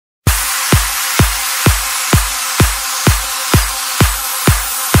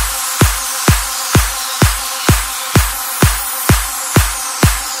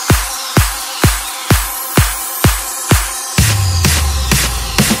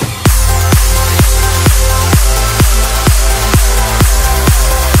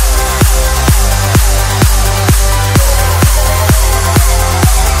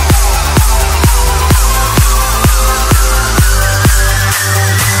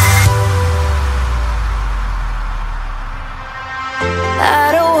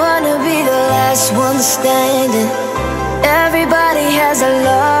understanding. Everybody has a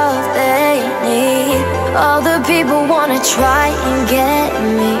love they need. All the people wanna try and get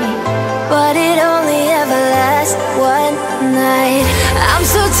me, but it only ever lasts one night. I'm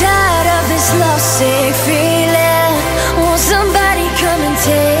so tired of this lovesick feeling. Won't somebody come and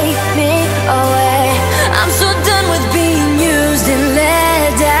take me away? I'm so done with being used and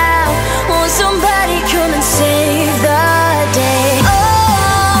let down. Won't somebody come and save the day?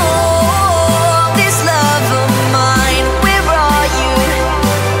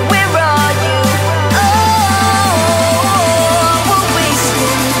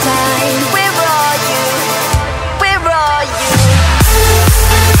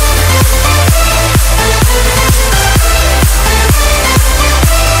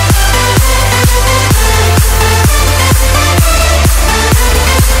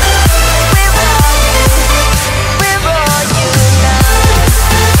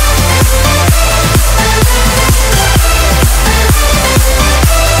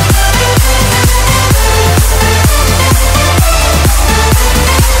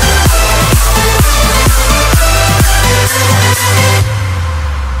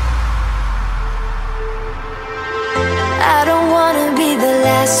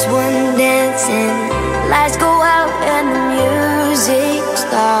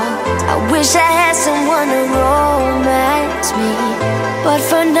 Wish I had someone to romance me, but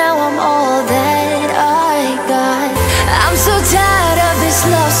for now I'm all that I got. I'm so tired of this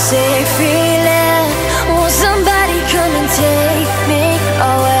lovesick feeling. Won't somebody come and take me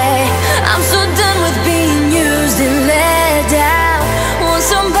away? I'm so done with being used and let down. Won't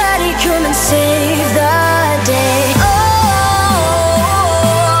somebody come and save the day?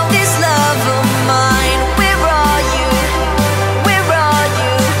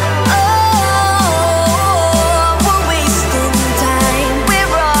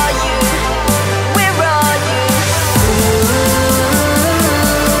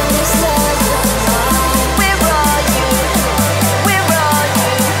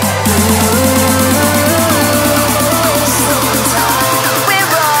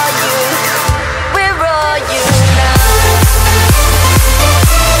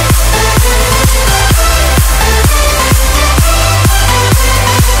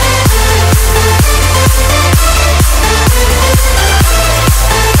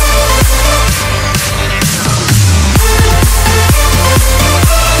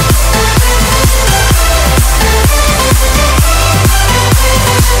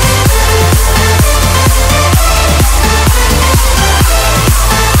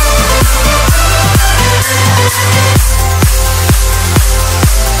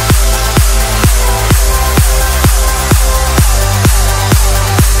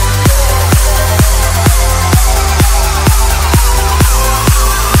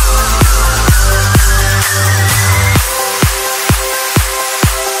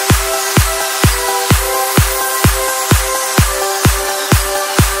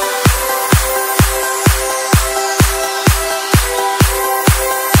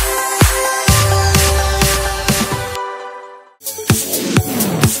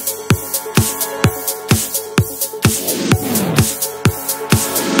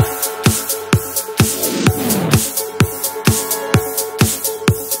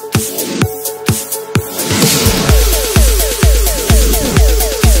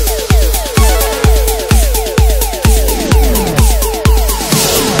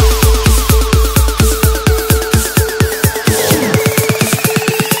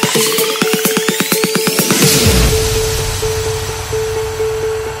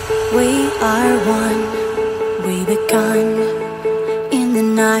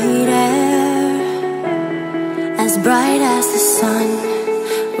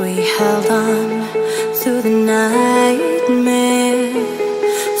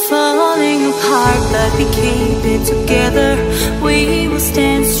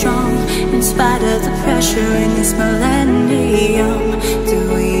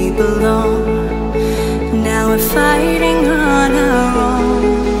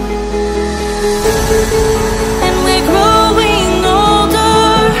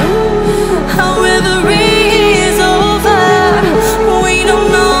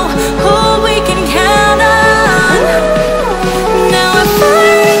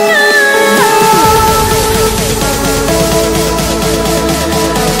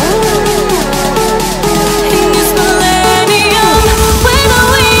 Where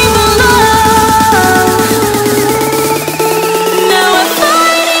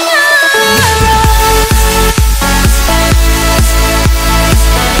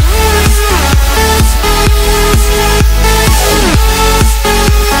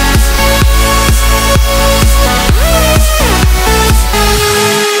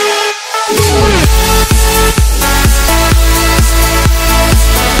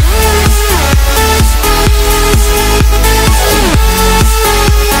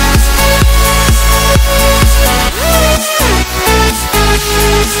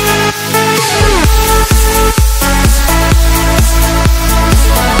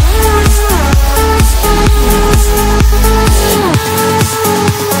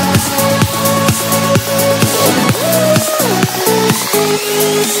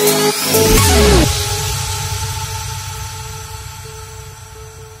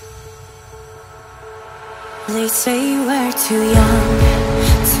They say we're too young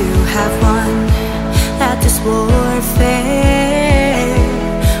to have won at this warfare.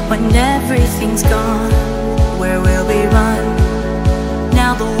 When everything's gone,